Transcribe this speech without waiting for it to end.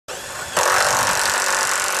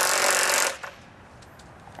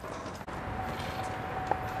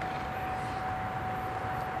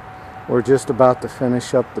We're just about to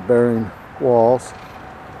finish up the bearing walls.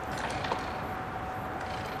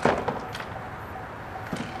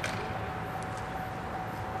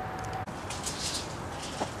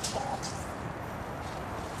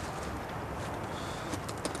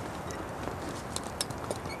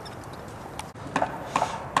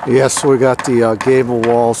 Yes, we got the gable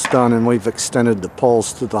walls done, and we've extended the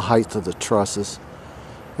poles to the height of the trusses.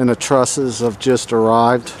 And the trusses have just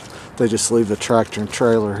arrived. They just leave the tractor and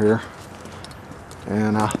trailer here.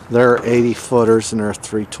 And they're 80 footers and they're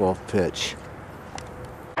 312 pitch.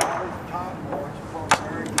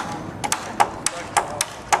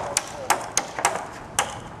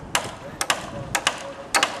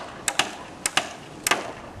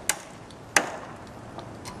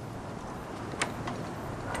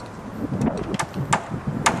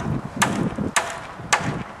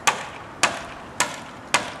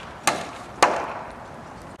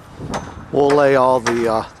 We'll lay all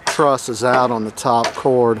the trusses out on the top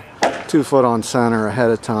cord 2 foot on center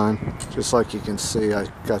ahead of time, just like you can see I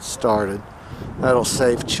got started. That'll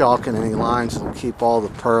save chalking any lines. It'll keep all the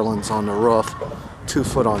purlins on the roof 2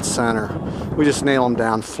 foot on center. We just nail them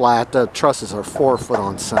down flat. The trusses are 4 foot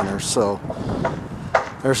on center, so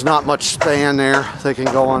there's not much span there. They can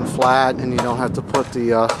go on flat and you don't have to put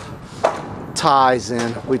the ties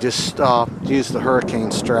in. We just use the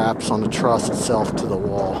hurricane straps on the truss itself to the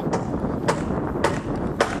wall.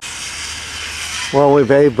 Well,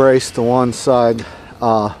 we've A-braced the one side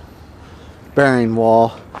bearing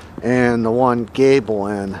wall and the one gable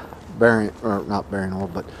end bearing, or not bearing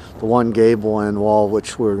wall, but the one gable end wall,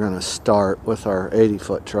 which we're going to start with our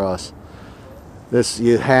 80-foot truss. This,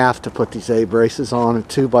 you have to put these A-braces on and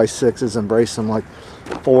 2x6s and brace them like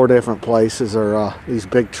 4 different places, or these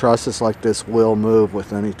big trusses like this will move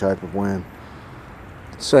with any type of wind.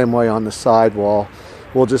 Same way on the side wall.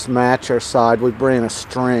 We'll just match our side. We bring a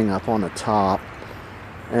string up on the top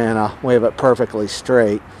and we have it perfectly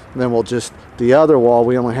straight. And then we'll just, the other wall,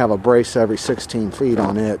 we only have a brace every 16 feet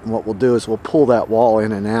on it. And what we'll do is we'll pull that wall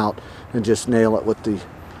in and out and just nail it with the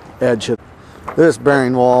edge of this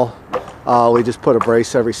bearing wall. We just put a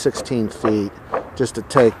brace every 16 feet just to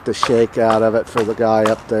take the shake out of it for the guy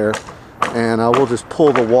up there. And we'll just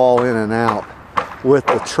pull the wall in and out with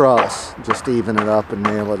the truss, just even it up and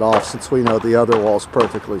nail it off, since we know the other wall's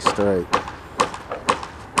perfectly straight.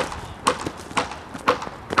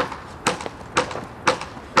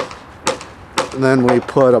 And then we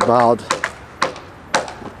put about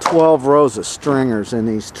 12 rows of stringers in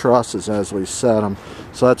these trusses as we set them.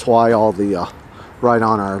 So that's why all the, right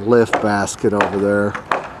on our lift basket over there,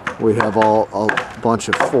 we have a bunch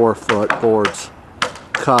of 4-foot boards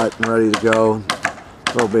cut and ready to go.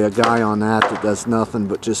 There'll be a guy on that does nothing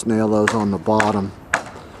but just nail those on the bottom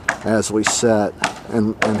as we set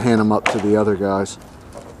and hand them up to the other guys.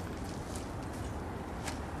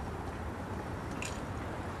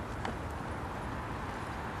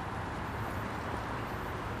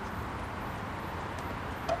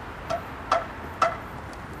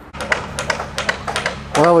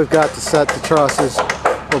 Well, we've got to set the trusses.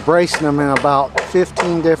 We're bracing them in about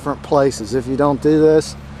 15 different places. If you don't do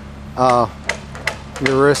this,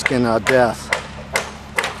 you're risking death.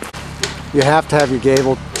 You have to have your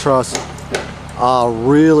gable truss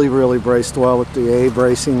really braced well with the A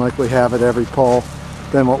bracing like we have at every pole.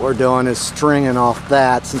 Then what we're doing is stringing off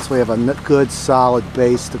that, since we have a good solid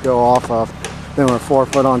base to go off of. Then we're 4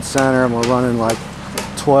 foot on center and we're running like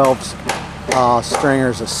 12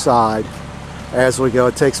 stringers a side as we go.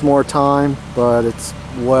 It takes more time, but it's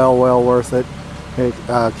well worth it. It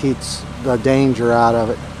keeps the danger out of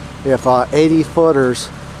it. If 80 footers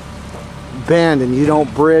bend and you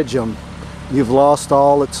don't bridge them, you've lost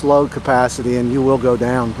all its load capacity and you will go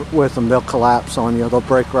down with them. They'll collapse on you. They'll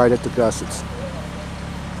break right at the gussets.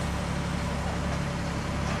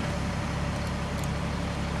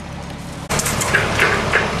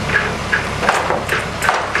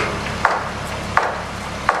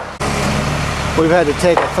 We've had to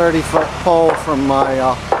take a 30-foot pole from my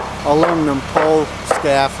aluminum pole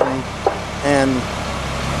scaffolding and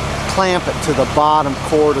clamp it to the bottom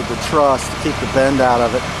cord of the truss to keep the bend out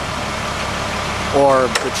of it, or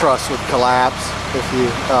the truss would collapse if you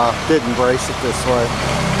didn't brace it this way.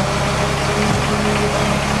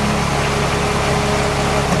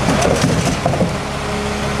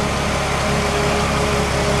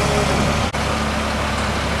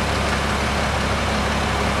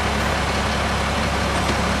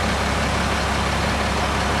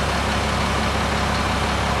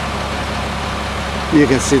 You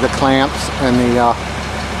can see the clamps and the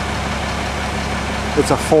it's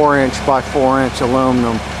a 4-inch by 4-inch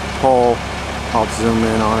aluminum pole. I'll zoom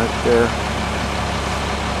in on it there.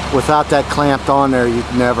 Without that clamped on there,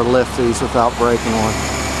 you'd never lift these without breaking one.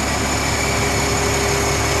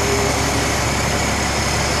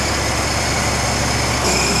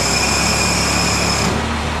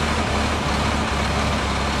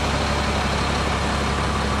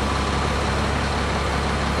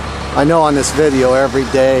 I know on this video every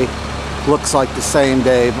day looks like the same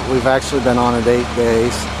day, but we've actually been on it 8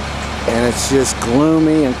 days, and it's just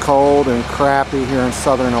gloomy and cold and crappy here in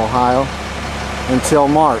southern Ohio until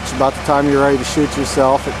March. About the time you're ready to shoot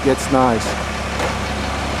yourself, it gets nice.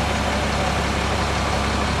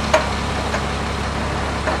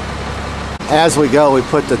 As we go, we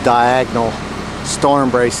put the diagonal storm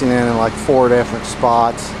bracing in like 4 different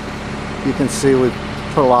spots. You can see we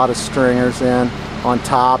put a lot of stringers in on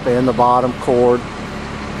top and the bottom cord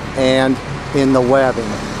and in the webbing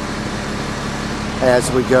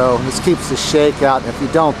as we go. This keeps the shake out, and if you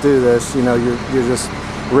don't do this, you know, you're just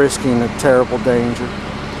risking a terrible danger.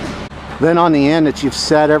 Then on the end that you've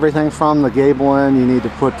set everything from, the gable end, you need to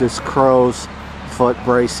put this crow's foot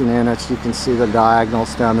bracing in it. So you can see the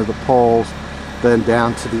diagonals down to the poles, then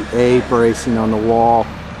down to the A bracing on the wall.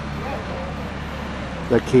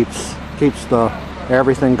 That keeps the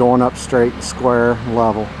everything going up straight and square and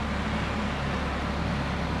level.